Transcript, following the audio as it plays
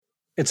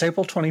It's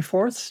April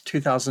 24th,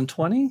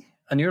 2020,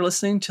 and you're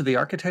listening to the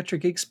Architecture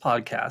Geeks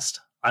podcast.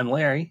 I'm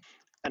Larry.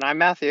 And I'm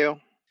Matthew.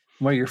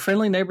 We're your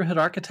friendly neighborhood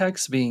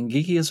architects being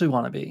geeky as we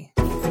want to be.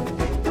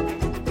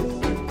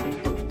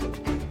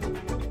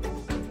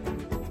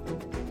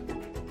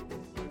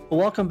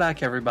 Well, welcome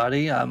back,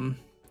 everybody. I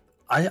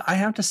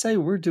have to say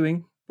we're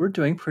doing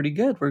pretty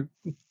good. We're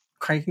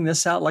cranking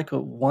this out like a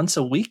once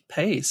a week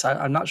pace.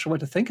 I'm not sure what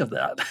to think of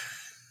that.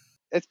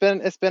 It's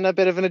been a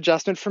bit of an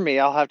adjustment for me,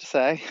 I'll have to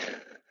say.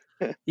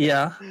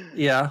 Yeah.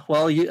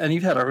 Well,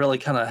 you've had a really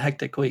kind of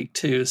hectic week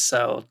too.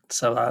 So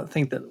I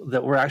think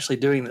that we're actually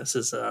doing this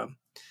is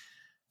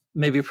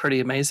maybe pretty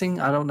amazing.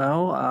 I don't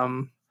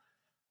know.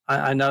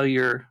 I know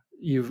your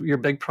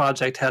big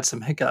project had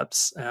some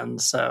hiccups,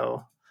 and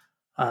so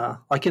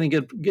like any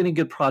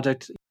good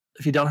project,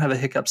 if you don't have a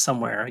hiccup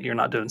somewhere, you're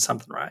not doing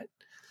something right.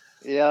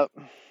 Yep.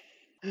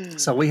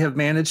 So we have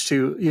managed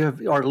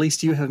to, or at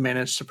least you have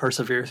managed to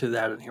persevere through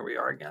that, and here we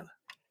are again.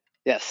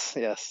 Yes.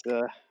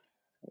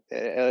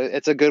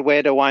 It's a good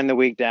way to wind the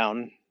week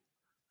down.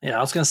 Yeah, I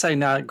was going to say,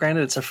 now,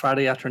 granted, it's a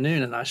Friday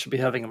afternoon, and I should be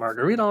having a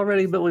margarita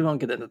already, but we won't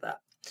get into that.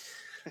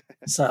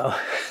 So,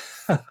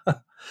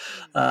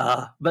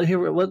 but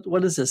here,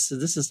 what is this?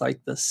 This is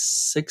like the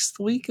 6th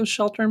week of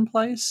shelter in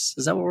place.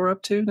 Is that what we're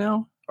up to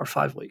now, or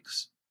 5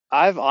 weeks?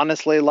 I've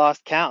honestly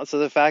lost count. So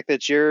the fact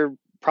that you're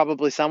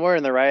probably somewhere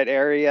in the right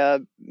area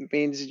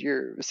means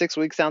your 6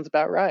 weeks sounds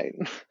about right.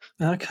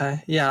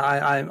 Okay. Yeah,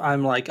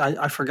 I'm like,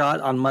 I forgot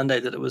on Monday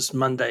that it was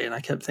Monday, and I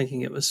kept thinking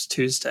it was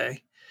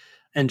Tuesday.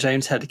 And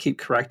James had to keep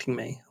correcting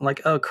me. I'm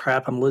like, oh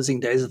crap, I'm losing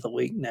days of the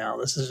week now.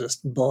 This is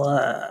just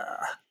blah.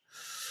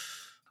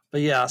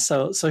 But yeah,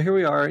 so here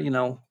we are,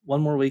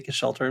 one more week of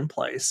shelter in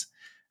place.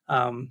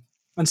 And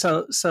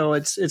so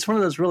it's one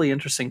of those really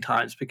interesting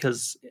times,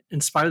 because in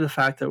spite of the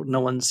fact that no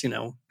one's,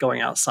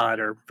 going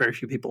outside, or very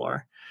few people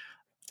are,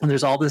 and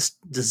there's all this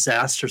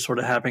disaster sort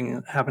of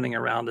happening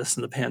around us,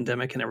 in the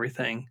pandemic and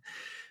everything,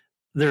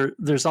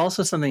 there's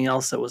also something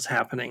else that was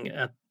happening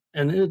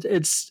and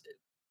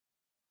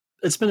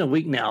it's been a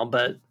week now,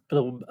 but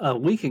a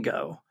week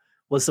ago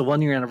was the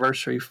 1 year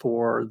anniversary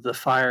for the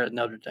fire at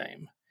Notre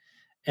Dame.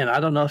 And I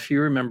don't know if you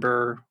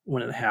remember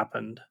when it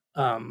happened,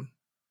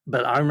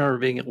 but I remember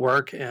being at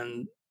work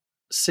and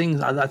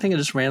seeing. I think I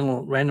just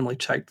randomly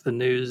checked the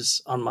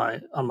news on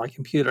my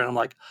computer, and I'm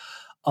like,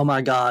 "Oh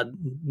my God,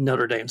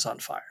 Notre Dame's on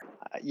fire!"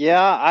 Yeah,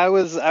 I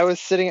was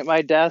sitting at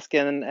my desk,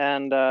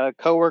 and a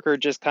coworker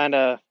just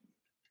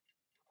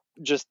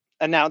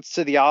announced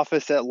to the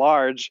office at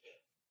large,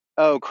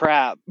 "Oh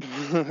crap,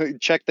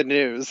 check the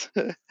news."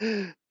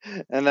 And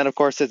then of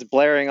course it's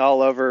blaring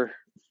all over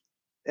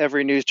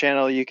every news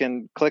channel you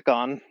can click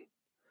on.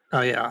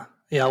 Oh yeah.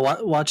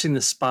 Watching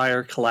the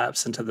spire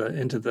collapse into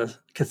the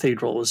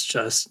cathedral was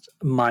just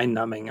mind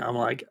numbing. I'm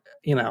like,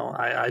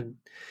 I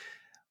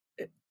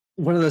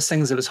one of those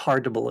things that is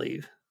hard to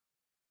believe.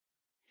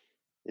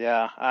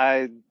 Yeah,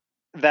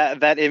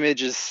 that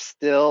image is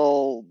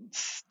still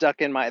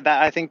stuck in my.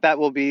 I think that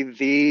will be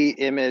the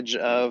image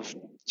of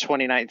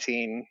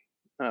 2019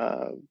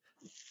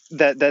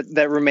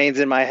 that remains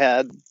in my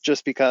head,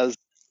 just because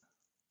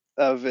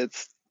of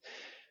its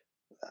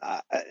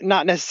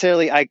not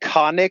necessarily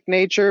iconic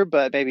nature,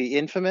 but maybe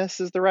infamous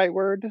is the right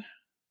word.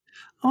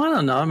 Oh, I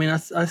don't know. I mean,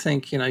 I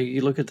think,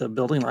 you look at the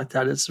building like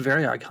that, it's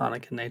very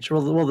iconic in nature.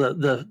 Well,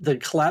 the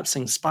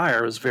collapsing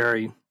spire is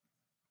very,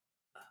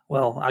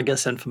 well, I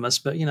guess infamous,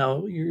 but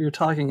you're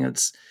talking,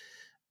 it's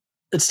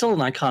still an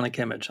iconic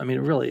image. I mean,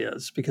 it really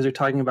is, because you're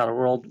talking about a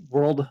world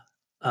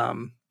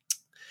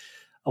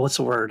what's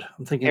the word?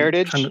 I'm thinking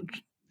heritage.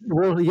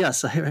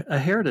 Yes, a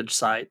heritage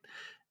site,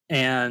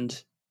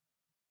 and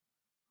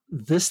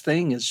this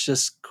thing is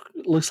just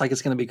looks like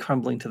it's going to be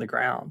crumbling to the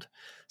ground.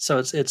 So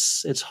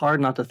it's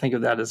hard not to think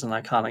of that as an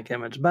iconic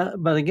image. But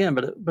again,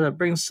 it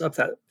brings up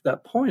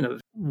that point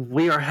of,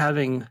 we are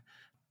having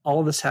all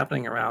of this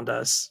happening around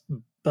us,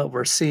 but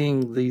we're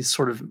seeing these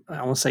sort of,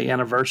 I want to say,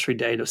 anniversary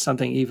date of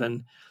something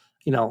even,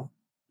 I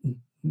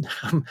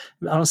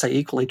don't say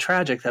equally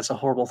tragic. That's a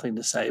horrible thing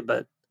to say,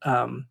 but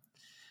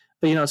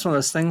it's one of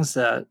those things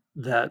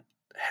that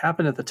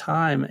happened at the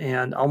time,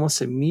 and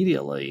almost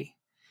immediately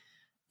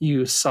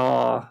you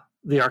saw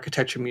the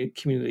architecture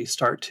community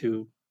start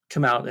to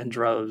come out in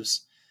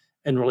droves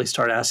and really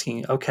start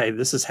asking, okay,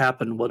 this has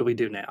happened. What do we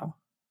do now?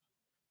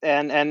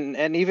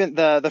 And even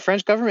the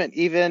French government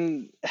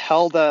even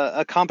held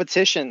a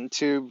competition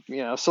to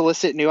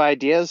solicit new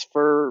ideas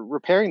for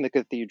repairing the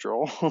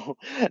cathedral.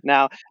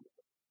 Now,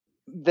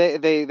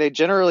 they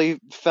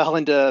generally fell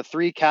into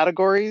 3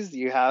 categories.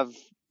 You have,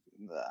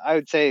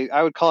 I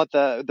would call it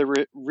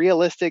the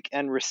realistic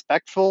and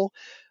respectful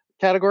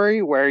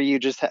category, where you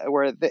just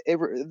where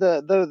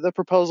the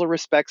proposal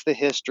respects the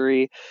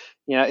history,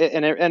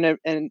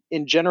 and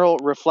in general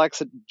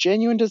reflects a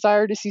genuine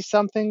desire to see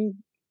something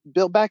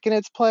built back in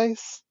its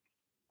place.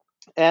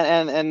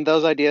 And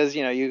those ideas,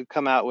 you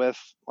come out with,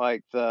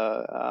 like,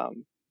 the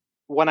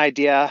one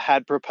idea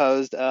had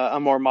proposed a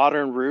more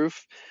modern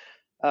roof,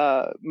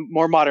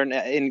 more modern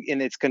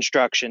in its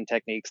construction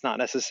techniques, not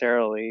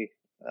necessarily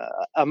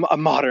a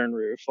modern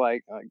roof,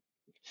 like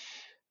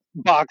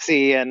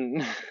boxy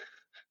and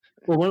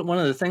Well, one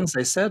of the things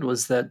they said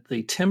was that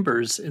the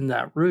timbers in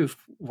that roof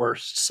were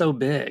so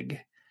big,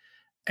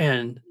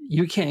 and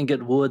you can't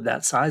get wood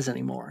that size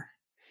anymore.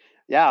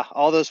 yeah,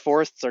 all those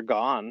forests are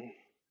gone.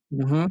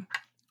 Mm-hmm.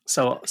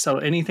 So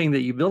anything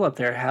that you build up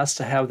there has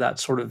to have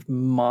that sort of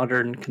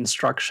modern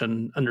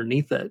construction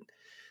underneath it.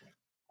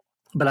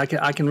 But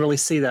I can really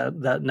see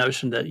that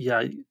notion that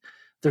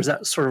there's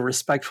that sort of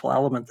respectful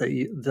element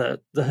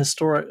that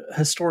the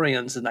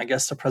historians and I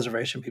guess the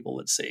preservation people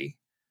would see.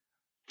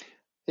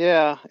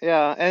 Yeah,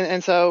 yeah,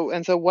 and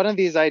so one of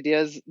these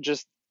ideas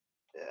just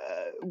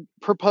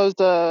proposed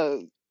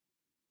a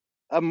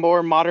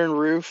more modern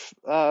roof,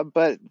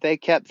 but they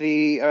kept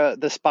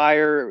the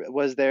spire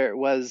was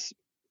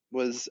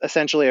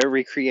essentially a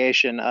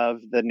recreation of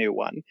the new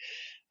one.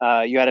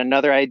 You had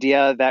another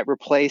idea that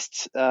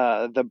replaced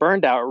the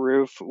burned out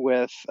roof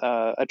with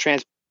a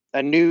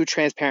new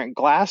transparent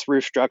glass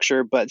roof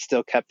structure, but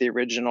still kept the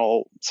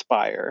original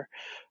spire.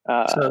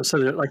 So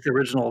they're like the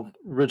original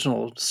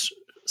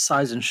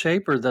size and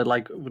shape, or the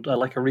like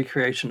a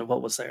recreation of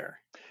what was there.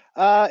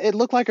 It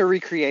looked like a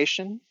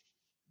recreation.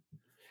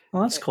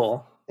 Well, that's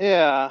cool.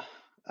 Yeah.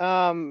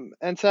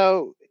 And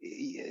so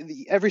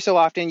every so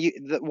often,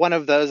 one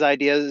of those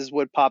ideas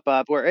would pop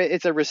up where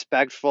it's a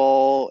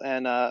respectful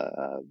and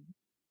a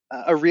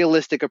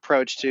realistic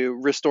approach to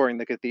restoring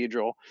the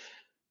cathedral.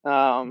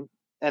 And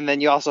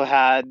then you also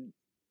had,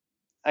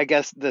 I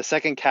guess, the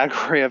second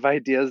category of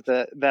ideas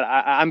that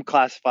I'm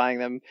classifying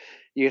them.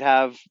 You'd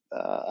have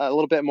a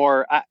little bit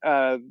more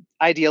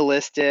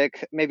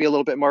idealistic, maybe a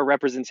little bit more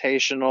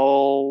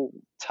representational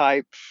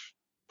type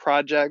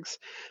projects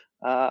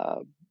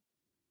or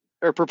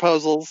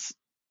proposals.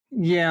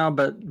 Yeah,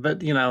 but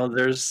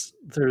there's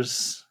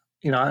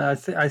I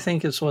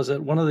think was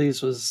it one of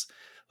these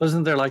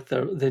wasn't there like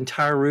the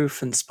entire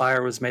roof and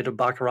spire was made of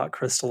baccarat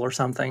crystal or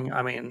something?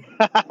 I mean,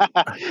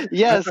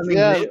 Yes, I mean,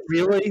 yes.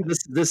 really,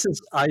 this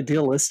is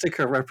idealistic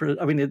or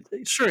I mean,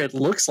 sure it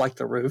looks like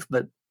the roof,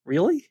 but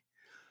really?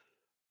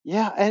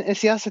 Yeah, and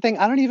see, that's the thing.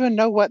 I don't even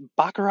know what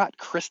baccarat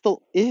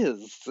crystal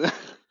is.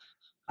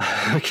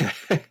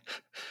 Okay.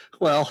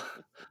 Well,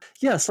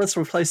 yes, let's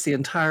replace the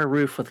entire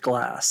roof with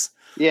glass.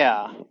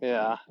 Yeah,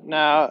 yeah.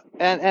 No,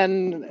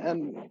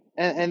 and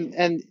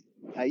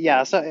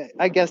yeah. So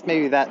I guess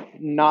maybe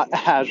that not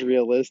as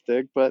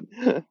realistic, but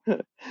Well,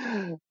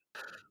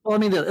 I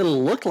mean,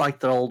 it'll look like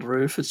the old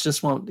roof. It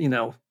just won't,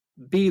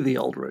 be the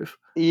old roof.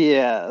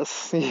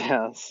 yes,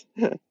 yes,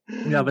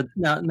 Yeah, but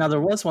now there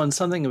was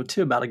something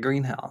too about a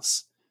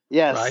greenhouse,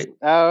 yes. right?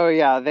 Oh,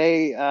 yeah.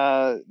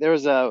 There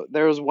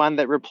was one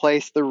that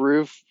replaced the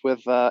roof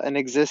with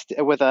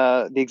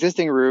the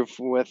existing roof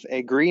with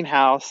a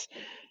greenhouse,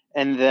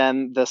 and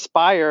then the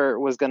spire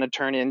was going to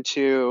turn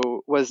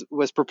into was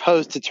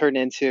proposed to turn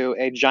into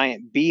a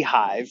giant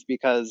beehive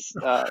because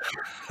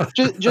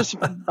just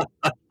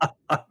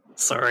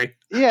Sorry.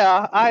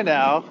 yeah, I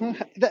know.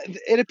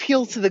 It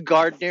appeals to the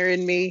gardener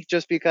in me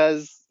just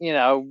because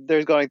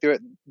there's going through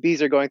it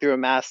bees are going through a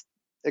mass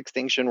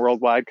extinction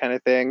worldwide kind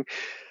of thing.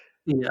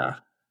 Yeah.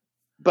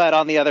 But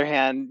on the other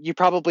hand, you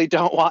probably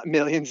don't want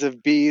millions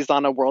of bees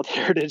on a World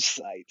Heritage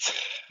site.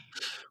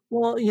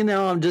 Well,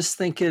 I'm just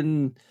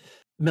thinking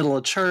middle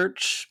of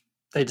church,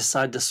 they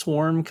decide to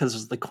swarm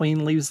because the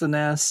queen leaves the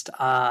nest.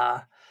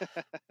 I'm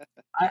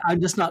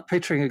just not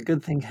picturing a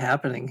good thing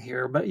happening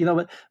here. But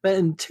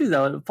and two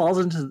though, it falls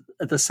into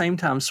at the same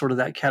time sort of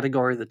that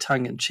category of the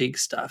tongue in cheek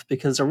stuff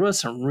because there was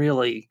some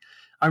really,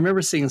 I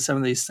remember seeing some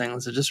of these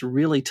things that just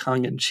really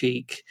tongue in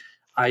cheek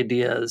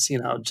ideas,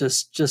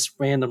 just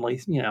randomly,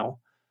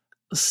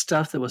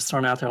 stuff that was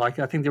thrown out there. Like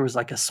I think there was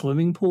like a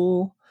swimming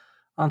pool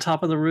on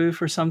top of the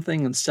roof or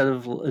something instead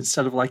of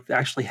like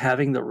actually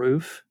having the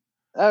roof.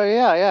 Oh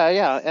yeah, yeah,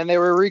 yeah. And they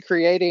were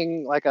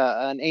recreating like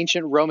an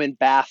ancient Roman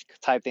bath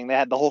type thing. They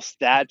had the whole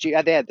statue.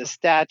 They had the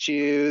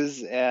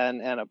statues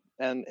and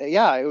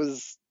yeah, it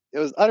was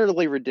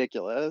utterly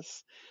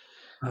ridiculous.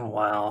 Oh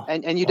wow,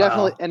 And wow. you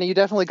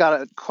definitely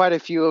got quite a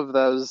few of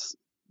those.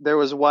 There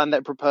was one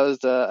that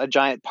proposed a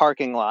giant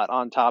parking lot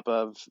on top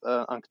of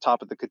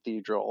the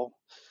cathedral,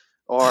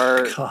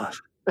 or God,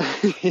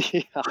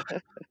 yeah.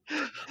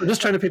 I'm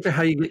just trying to picture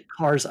how you get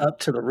cars up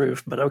to the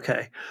roof, but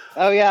okay.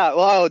 Oh yeah,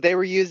 well, they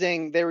were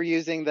using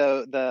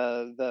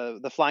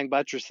the flying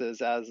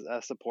buttresses as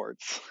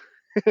supports.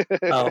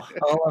 Oh,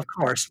 of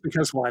course,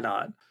 because why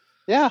not?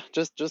 Yeah,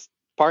 just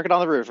park it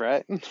on the roof,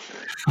 right?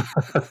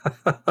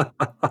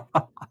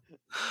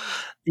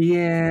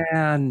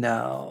 Yeah,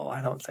 no,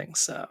 I don't think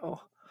so.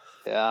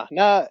 Yeah,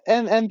 no,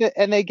 and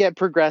they get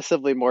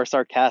progressively more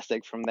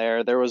sarcastic from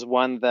there. There was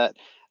one that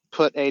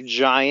put a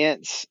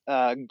giant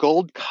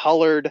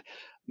gold-colored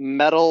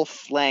metal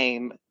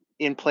flame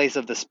in place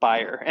of the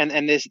spire, and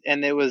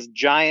it was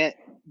giant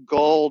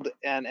gold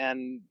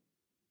and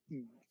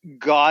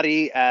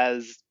gaudy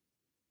as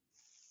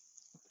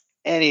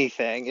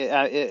anything.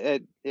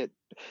 It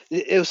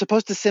was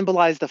supposed to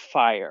symbolize the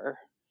fire.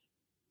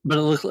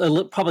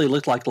 But probably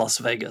looked like Las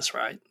Vegas,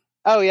 right?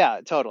 Oh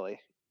yeah, totally.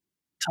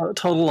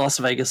 Total Las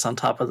Vegas on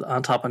top of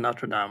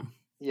Notre Dame.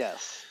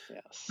 Yes,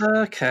 yes.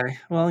 Okay,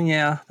 well,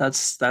 yeah,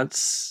 that's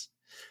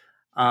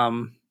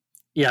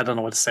yeah, I don't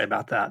know what to say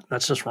about that.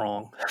 That's just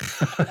wrong.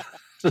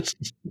 It's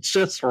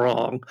just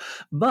wrong.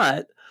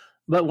 But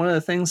one of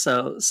the things,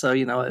 so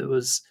it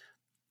was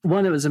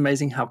one. It was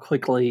amazing how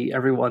quickly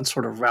everyone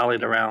sort of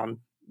rallied around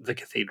the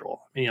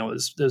cathedral. It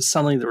was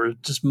suddenly there was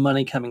just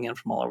money coming in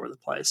from all over the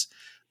place.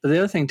 But the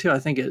other thing too, I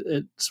think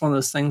it's one of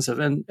those things of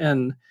and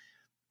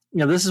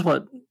this is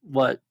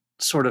what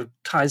sort of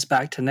ties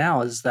back to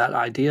now is that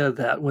idea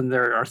that when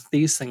there are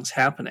these things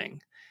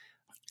happening,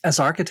 as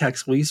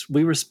architects, we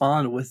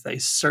respond with a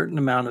certain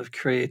amount of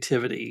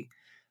creativity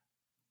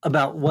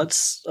about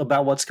what's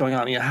going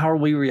on. How are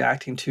we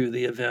reacting to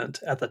the event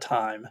at the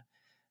time?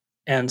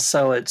 And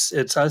so it's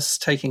us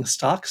taking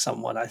stock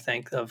somewhat, I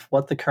think, of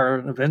what the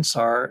current events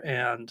are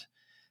and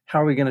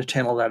how are we going to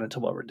channel that into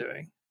what we're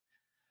doing,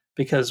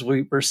 because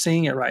we're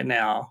seeing it right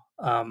now.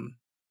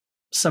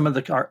 Some of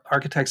the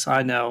architects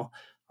I know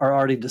are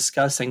already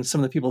discussing,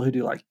 some of the people who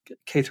do like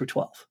K through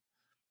 12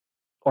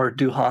 or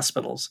do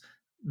hospitals,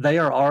 they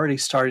are already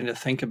starting to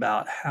think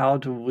about how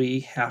do we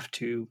have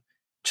to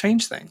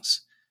change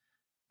things?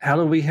 How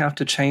do we have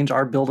to change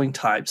our building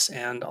types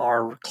and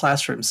our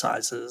classroom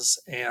sizes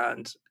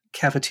and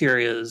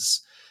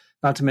cafeterias,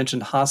 not to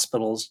mention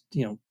hospitals,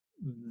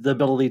 the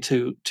ability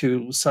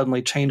to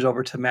suddenly change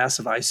over to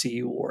massive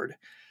ICU ward,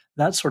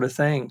 that sort of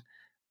thing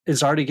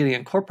is already getting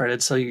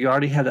incorporated. So you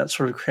already have that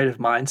sort of creative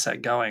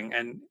mindset going.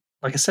 And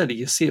like I said,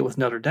 you see it with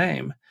Notre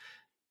Dame,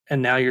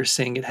 and now you're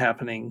seeing it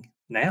happening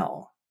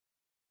now.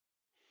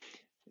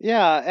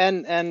 Yeah,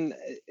 and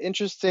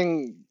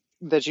interesting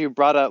that you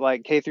brought up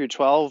like K through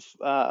 12.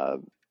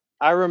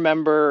 I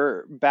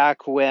remember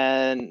back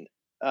when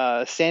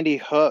Sandy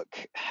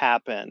Hook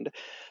happened.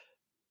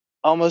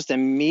 Almost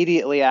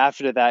immediately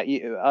after that,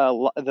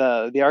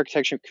 the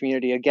architecture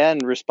community again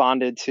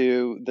responded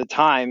to the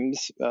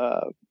Times,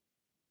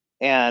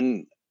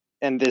 and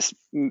this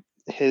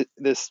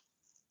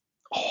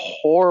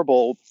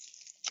horrible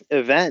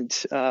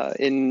event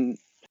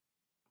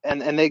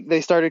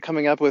they started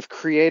coming up with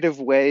creative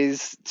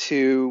ways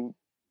to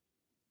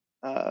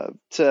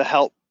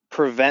help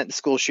prevent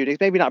school shootings.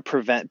 Maybe not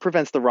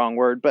prevent's the wrong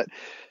word, but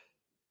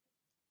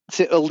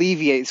to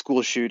alleviate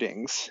school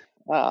shootings.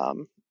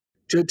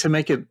 To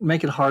make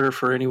it harder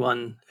for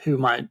anyone who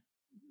might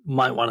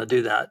want to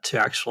do that to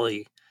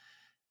actually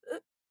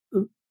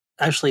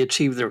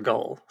achieve their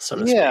goal, so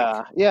to speak.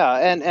 Yeah,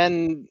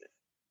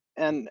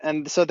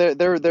 and so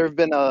there have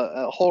been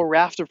a whole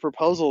raft of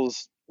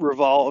proposals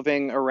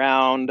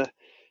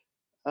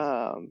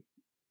um,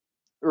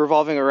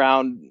 revolving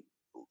around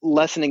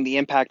lessening the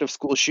impact of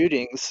school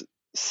shootings,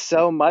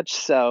 so much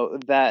so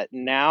that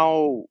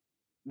now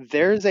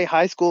there's a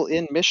high school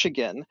in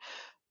Michigan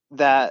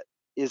that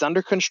is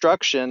under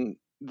construction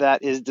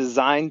that is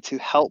designed to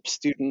help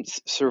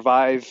students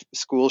survive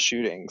school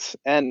shootings.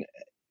 And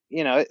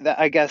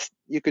I guess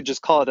you could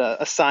just call it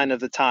a sign of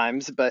the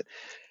times, but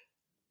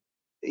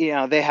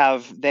they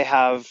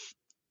have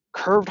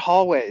curved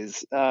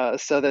hallways,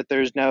 so that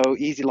there's no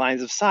easy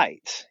lines of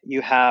sight.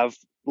 You have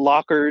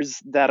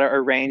lockers that are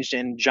arranged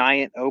in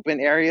giant open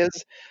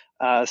areas,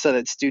 so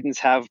that students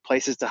have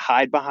places to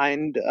hide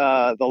behind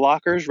the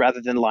lockers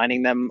rather than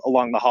lining them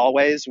along the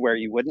hallways where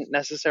you wouldn't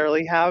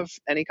necessarily have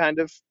any kind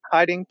of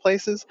hiding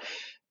places.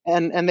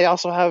 And they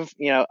also have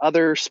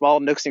other small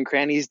nooks and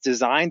crannies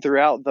designed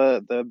throughout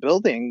the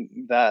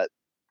building that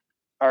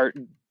are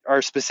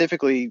are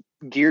specifically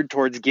geared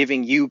towards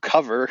giving you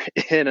cover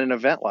in an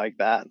event like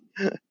that.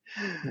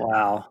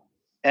 Wow.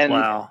 And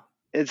Wow.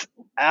 it's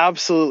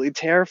absolutely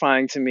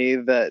terrifying to me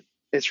that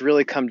it's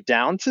really come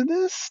down to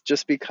this,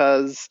 just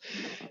because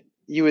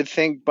you would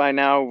think by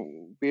now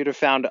we would have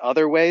found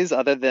other ways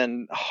other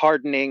than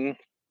hardening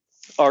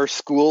our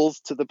schools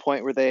to the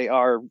point where they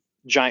are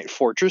giant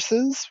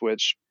fortresses,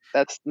 which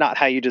that's not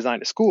how you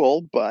design a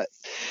school, but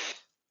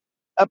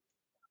uh,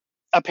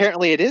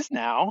 apparently it is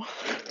now.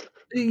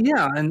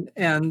 Yeah, and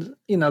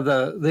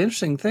the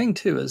interesting thing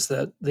too is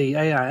that the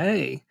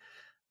AIA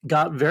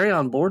got very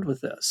on board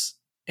with this,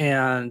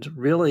 and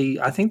really,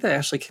 I think they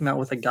actually came out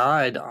with a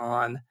guide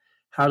on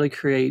how to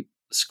create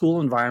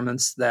school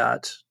environments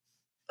that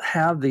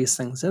have these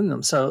things in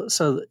them. So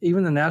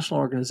even the national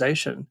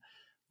organization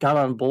got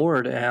on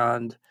board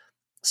and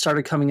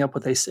started coming up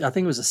with I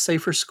think it was a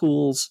safer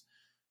schools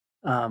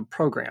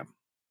program,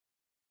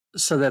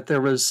 so that there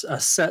was a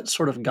set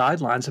sort of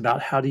guidelines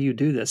about how do you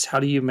do this, how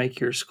do you make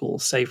your school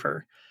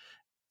safer.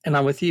 And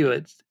I'm with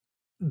you.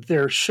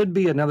 There should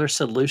be another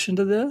solution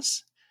to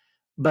this,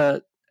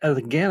 but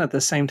again, at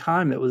the same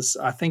time, it was,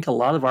 I think, a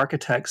lot of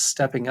architects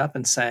stepping up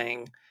and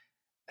saying,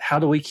 how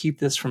do we keep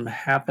this from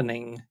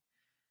happening?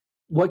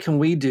 What can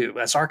we do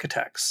as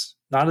architects,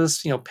 not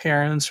as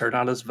parents or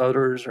not as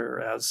voters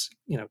or as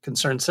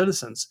concerned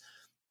citizens?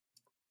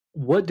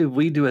 What do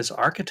we do as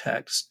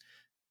architects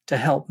to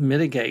help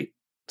mitigate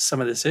some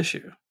of this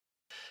issue?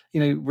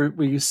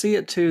 Where you see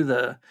it too.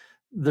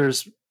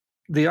 There's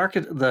the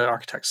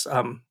architects,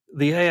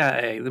 the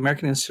AIA, the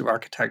American Institute of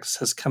Architects,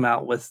 has come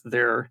out with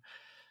their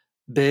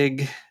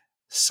big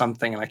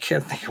something, and I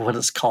can't think of what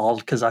it's called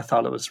because I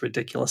thought it was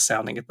ridiculous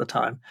sounding at the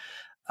time.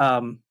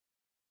 Um,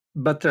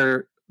 but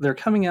they're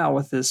coming out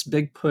with this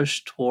big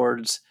push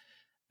towards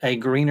a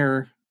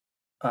greener,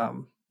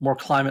 more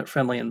climate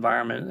friendly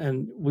environment,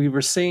 and we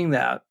were seeing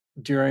that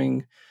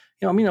during,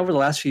 over the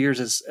last few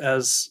years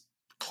as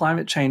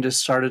climate change has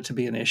started to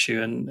be an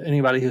issue, and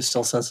anybody who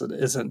still says it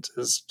isn't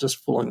is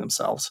just fooling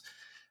themselves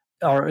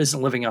or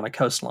isn't living on a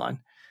coastline.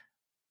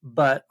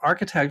 But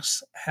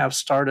architects have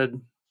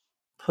started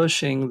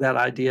pushing that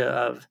idea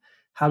of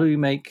how do we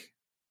make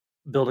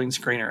buildings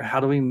greener? How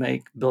do we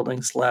make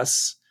buildings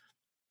less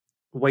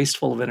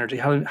wasteful of energy?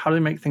 How do we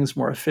make things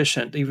more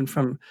efficient, even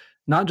from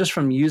not just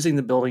from using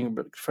the building,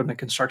 but from the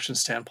construction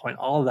standpoint,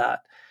 all of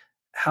that.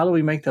 How do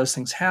we make those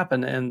things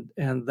happen? And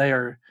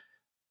the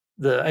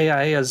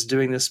AIA is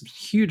doing this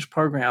huge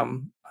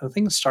program. I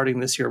think starting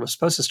this year, was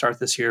supposed to start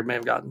this year, may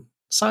have gotten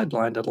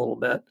sidelined a little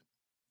bit,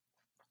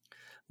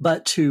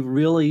 but to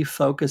really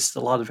focus a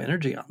lot of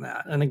energy on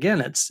that. And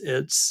again, it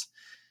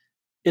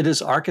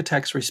is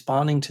architects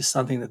responding to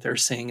something that they're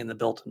seeing in the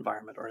built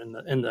environment or in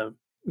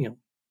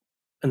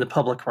the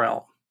public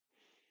realm.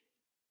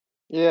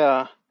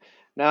 Yeah.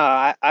 No,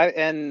 I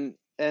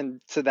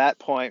and to that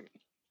point,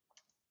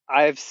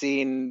 I've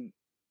seen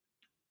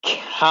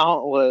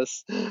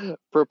countless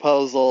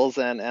proposals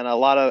and a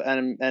lot of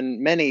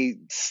and many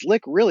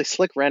really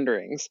slick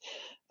renderings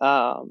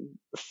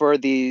for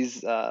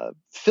these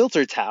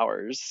filter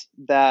towers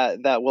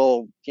that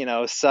will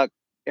suck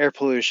air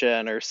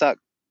pollution or suck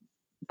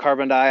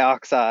carbon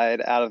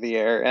dioxide out of the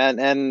air, and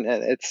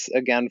it's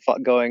again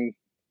going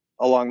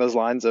along those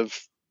lines of,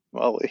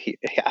 well,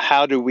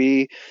 how do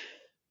we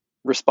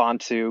respond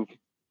to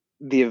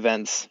the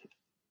events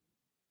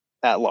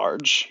at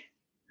large?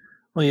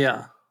 Well,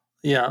 yeah.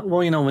 Yeah.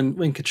 Well,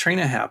 when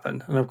Katrina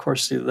happened, and of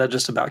course that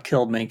just about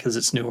killed me because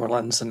it's New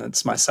Orleans and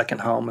it's my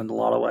second home in a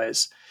lot of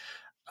ways.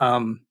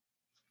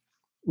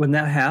 When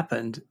that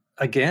happened,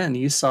 again,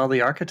 you saw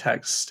the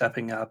architects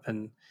stepping up,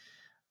 and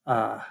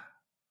uh,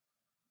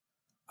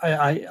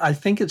 I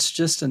think it's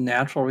just a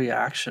natural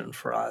reaction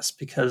for us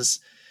because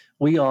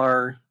we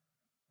are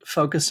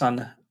focused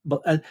on,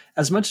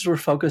 as much as we're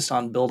focused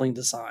on building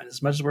design,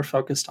 as much as we're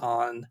focused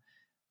on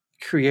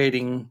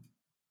creating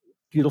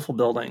beautiful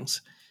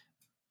buildings,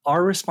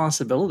 our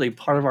responsibility,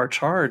 part of our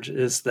charge,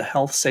 is the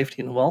health,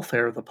 safety, and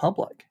welfare of the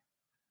public.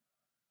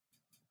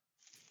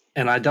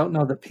 And I don't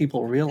know that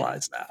people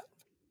realize that.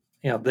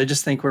 They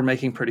just think we're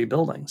making pretty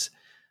buildings.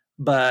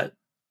 But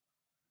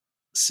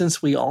since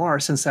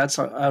that's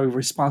a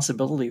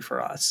responsibility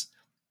for us,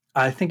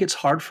 I think it's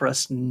hard for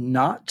us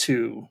not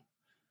to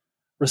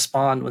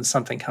respond when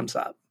something comes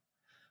up.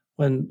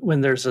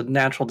 When there's a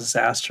natural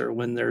disaster,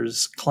 when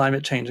there's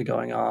climate change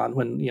going on,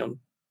 when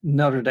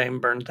Notre Dame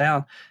burned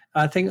down.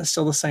 I think it's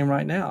still the same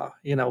right now.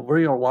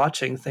 We are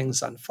watching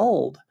things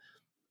unfold,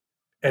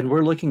 and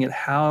we're looking at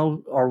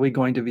how are we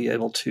going to be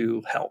able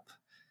to help?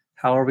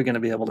 How are we going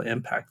to be able to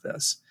impact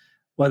this?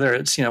 Whether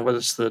it's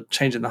the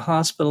change in the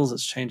hospitals,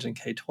 it's change in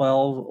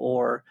K-12,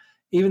 or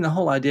even this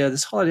whole idea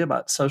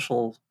about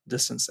social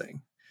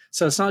distancing.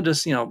 So it's not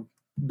just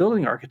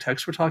building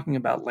architects. We're talking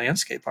about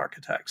landscape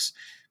architects.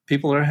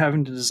 People are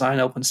having to design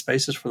open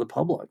spaces for the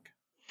public.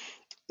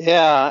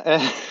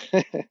 Yeah,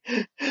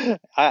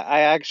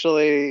 I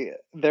actually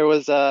there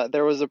was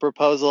a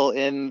proposal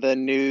in the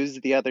news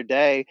the other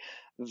day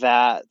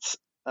that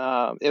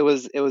it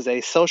was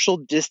a social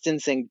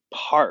distancing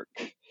park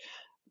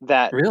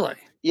that, Really?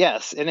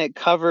 yes, and it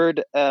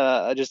covered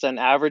just an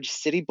average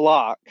city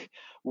block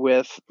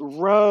with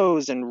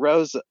rows and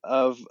rows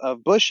of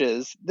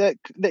bushes that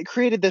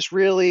created this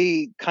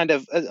really kind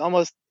of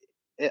almost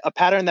a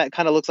pattern that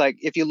kind of looks like,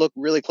 if you look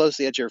really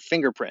closely at your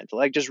fingerprint,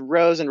 like just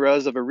rows and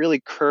rows of a really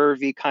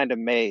curvy kind of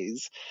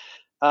maze.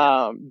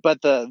 Yeah.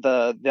 But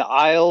the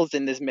aisles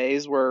in this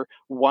maze were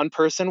 1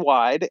 person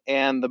wide,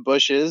 and the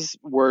bushes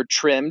were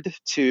trimmed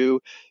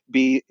to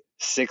be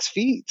 6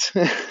 feet.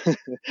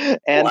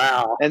 and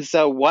Wow. and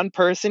so one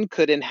person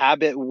could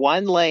inhabit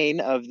one lane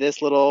of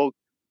this little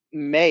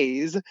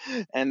maze,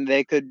 and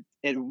they could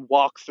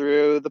walk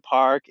through the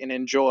park and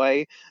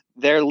enjoy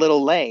their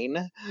little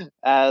lane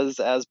as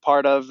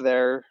part of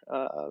their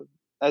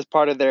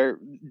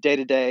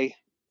day-to-day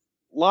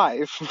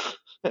life.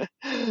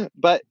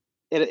 But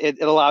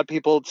it allowed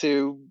people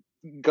to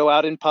go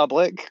out in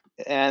public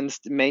and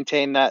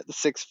maintain that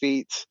 6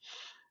 feet,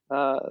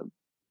 uh,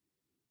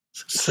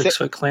 6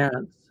 foot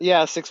clearance.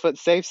 6 foot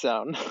safe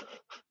zone.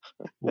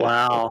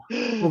 Wow.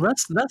 Well,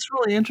 that's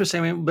really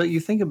interesting. I mean, but you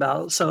think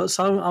about, so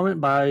I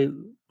went by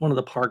one of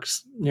the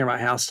parks near my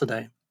house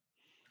today.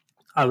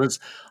 I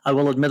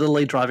will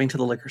admittedly driving to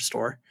the liquor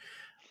store,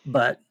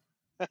 but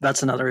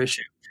that's another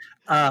issue.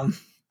 Um,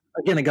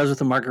 Again, it goes with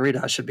the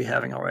margarita I should be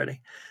having already.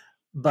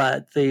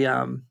 But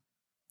when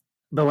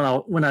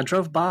I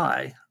drove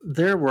by,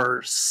 there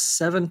were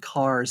 7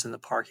 cars in the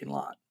parking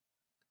lot.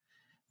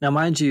 Now,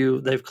 mind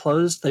you, they've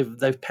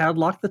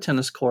padlocked the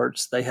tennis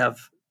courts. They have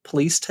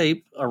police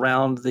tape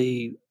around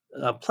the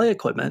play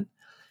equipment.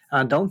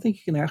 I don't think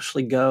you can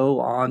actually go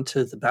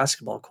onto the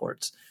basketball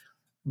courts.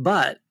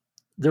 But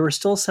there were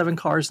still 7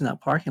 cars in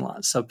that parking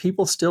lot. So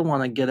people still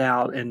want to get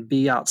out and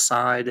be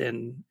outside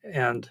and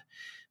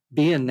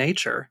be in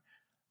nature.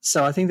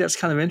 So I think that's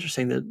kind of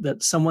interesting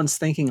that someone's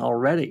thinking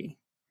already,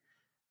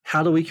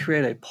 how do we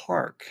create a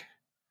park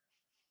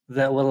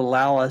that will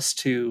allow us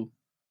to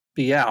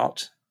be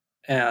out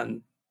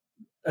and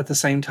at the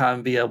same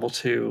time be able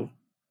to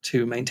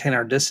maintain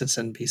our distance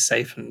and be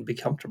safe and be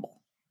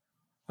comfortable.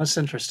 That's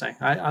interesting.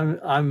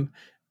 I'm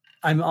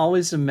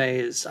always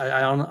amazed.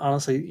 I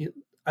honestly,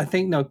 I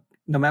think no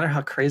matter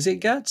how crazy it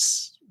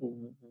gets,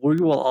 we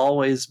will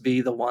always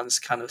be the ones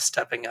kind of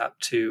stepping up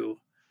to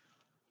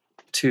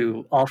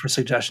offer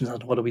suggestions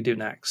on what do we do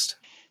next.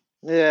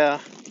 Yeah.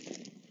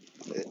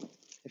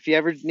 If you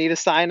ever need a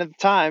sign of the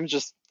times,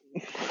 just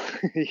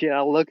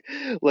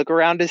look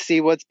around to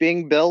see what's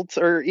being built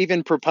or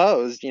even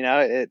proposed.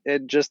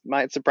 It just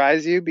might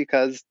surprise you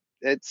because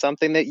it's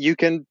something that you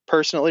can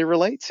personally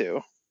relate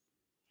to.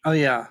 Oh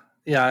yeah,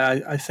 yeah.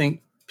 I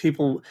think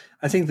people.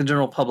 I think the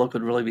general public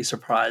would really be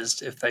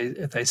surprised if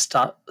they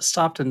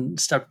stopped and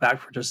stepped back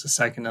for just a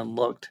second and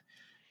looked.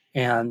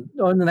 And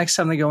the next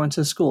time they go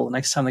into school, the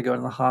next time they go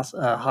to the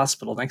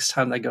hospital, next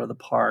time they go to the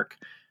park,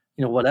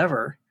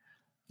 whatever,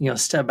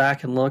 step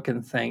back and look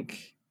and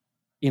think,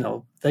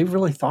 they've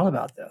really thought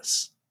about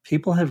this.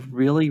 People have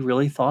really,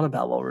 really thought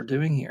about what we're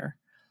doing here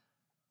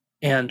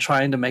and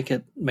trying to make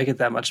it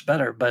that much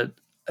better. But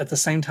at the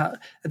same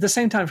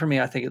time, for me,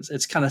 I think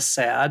it's kind of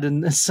sad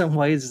in some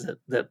ways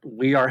that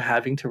we are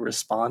having to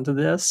respond to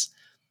this,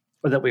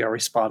 or that we are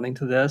responding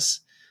to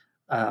this.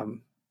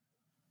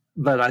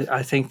 But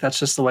I think that's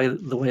just the way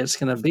it's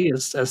going to be.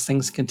 As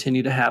things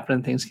continue to happen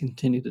and things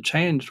continue to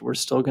change, we're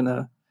still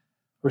gonna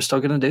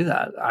do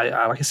that.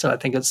 I like I said, I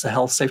think it's the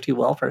health, safety,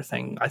 welfare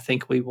thing. I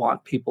think we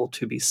want people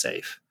to be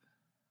safe.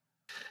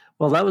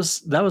 Well, that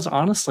was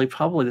honestly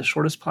probably the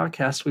shortest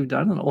podcast we've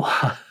done in a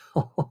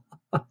while.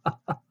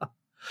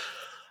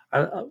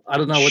 I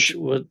don't know what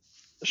you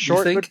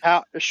think.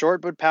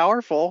 Short but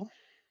powerful.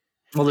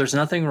 Well, there's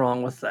nothing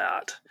wrong with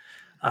that.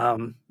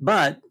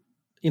 But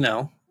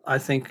I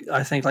think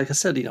like I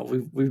said,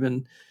 we've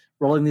been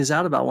rolling these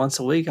out about once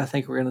a week. I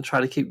think we're going to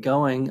try to keep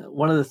going.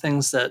 One of the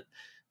things that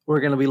we're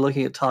going to be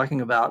looking at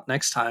talking about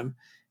next time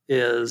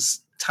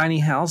is tiny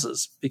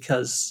houses,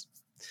 because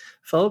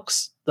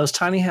folks, those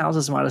tiny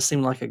houses might have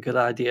seemed like a good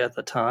idea at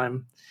the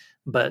time,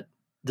 but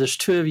there's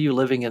 2 of you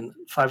living in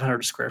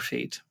 500 square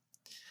feet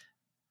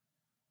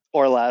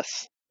or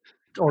less.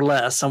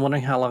 I'm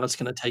wondering how long it's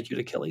going to take you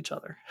to kill each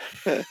other.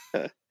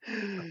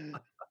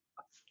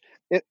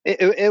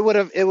 It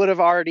would have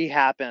already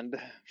happened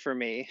for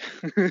me.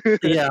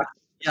 Yeah,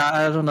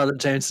 I don't know that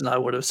James and I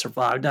would have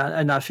survived.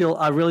 And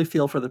I really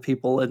feel for the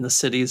people in the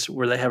cities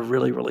where they have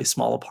really, really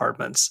small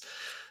apartments,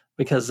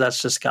 because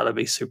that's just got to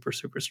be super,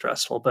 super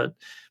stressful. But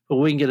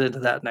we can get into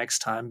that next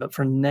time. But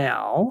for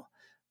now,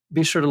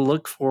 be sure to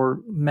look for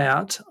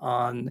Matt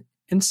on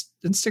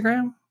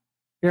Instagram.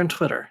 You're on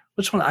Twitter.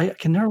 Which one? I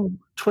can never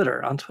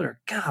Twitter on Twitter.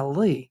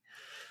 Golly.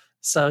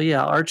 So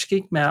yeah,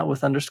 Archgeek Matt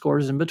with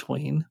underscores in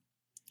between.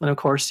 And of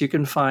course, you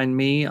can find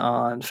me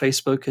on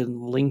Facebook and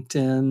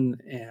LinkedIn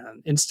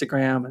and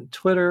Instagram and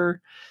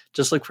Twitter.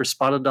 Just look for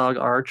Spotted Dog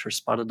Arch or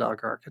Spotted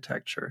Dog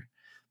Architecture.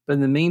 But in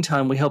the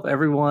meantime, we hope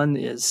everyone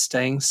is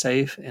staying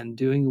safe and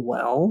doing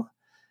well.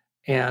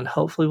 And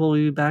hopefully we'll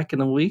be back in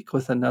a week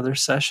with another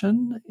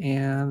session,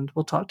 and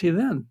we'll talk to you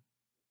then.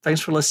 Thanks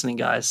for listening,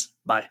 guys.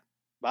 Bye.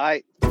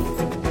 Bye.